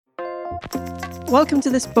Welcome to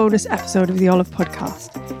this bonus episode of the Olive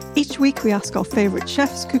Podcast. Each week we ask our favourite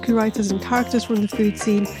chefs, cookie writers and characters from the food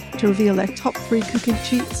scene to reveal their top 3 cooking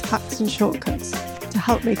cheats, hacks and shortcuts to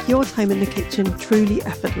help make your time in the kitchen truly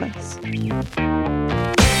effortless.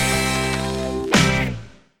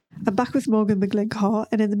 I'm back with Morgan McGLYNN-CARR,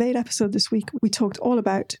 and in the main episode this week we talked all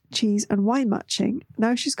about cheese and wine matching.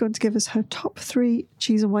 Now she's going to give us her top 3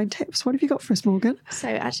 cheese and wine tips. What have you got for us, Morgan? So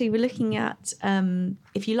actually we're looking at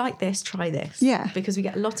if you like this, try this. Yeah. Because we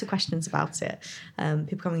get a lot of questions about it.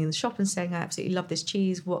 People coming in the shop and saying, I absolutely love this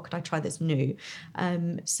cheese. What could I try that's new?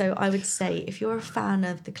 So I would say if you're a fan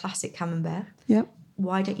of the classic camembert, Yep.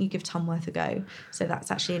 why don't you give Tamworth a go? So that's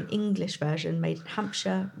actually an English version made in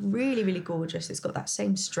Hampshire. Really, really gorgeous. It's got that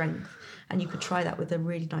same strength. And you could try that with a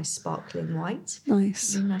really nice sparkling white.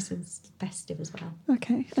 Nice. Really nice and festive as well.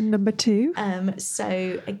 Okay. And number 2?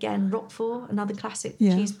 So again, Roquefort, another classic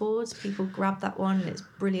cheese board. People grab that one and it's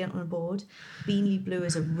brilliant on a board. Beanley Blue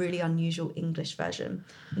is a really unusual English version.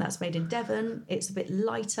 And that's made in Devon. It's a bit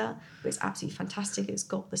lighter, but it's absolutely fantastic. It's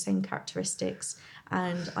got the same characteristics.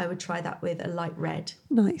 And I would try that with a light red.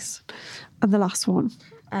 Nice. And the last one?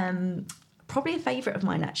 Probably a favourite of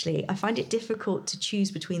mine, actually. I find it difficult to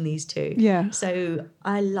choose between these two. Yeah. So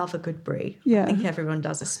I love a good brie. Yeah. I think everyone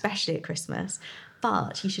does, especially at Christmas.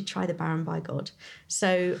 But you should try the Baron by God.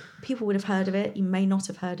 So people would have heard of it. You may not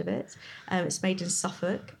have heard of it. It's made in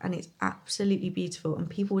Suffolk and it's absolutely beautiful. And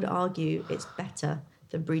people would argue it's better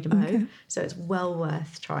than Brie de Meaux. Okay. So it's well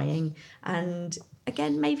worth trying. And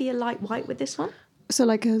again, maybe a light white with this one. So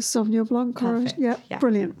like a Sauvignon Blanc? Perfect. Yeah,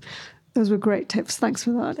 brilliant. Those were great tips. Thanks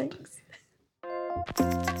for that. Thanks.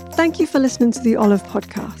 Thank you for listening to the Olive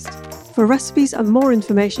Podcast. For recipes and more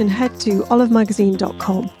information, head to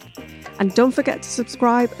olivemagazine.com. And don't forget to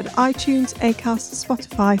subscribe at iTunes, Acast,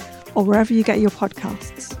 Spotify, or wherever you get your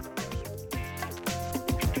podcasts.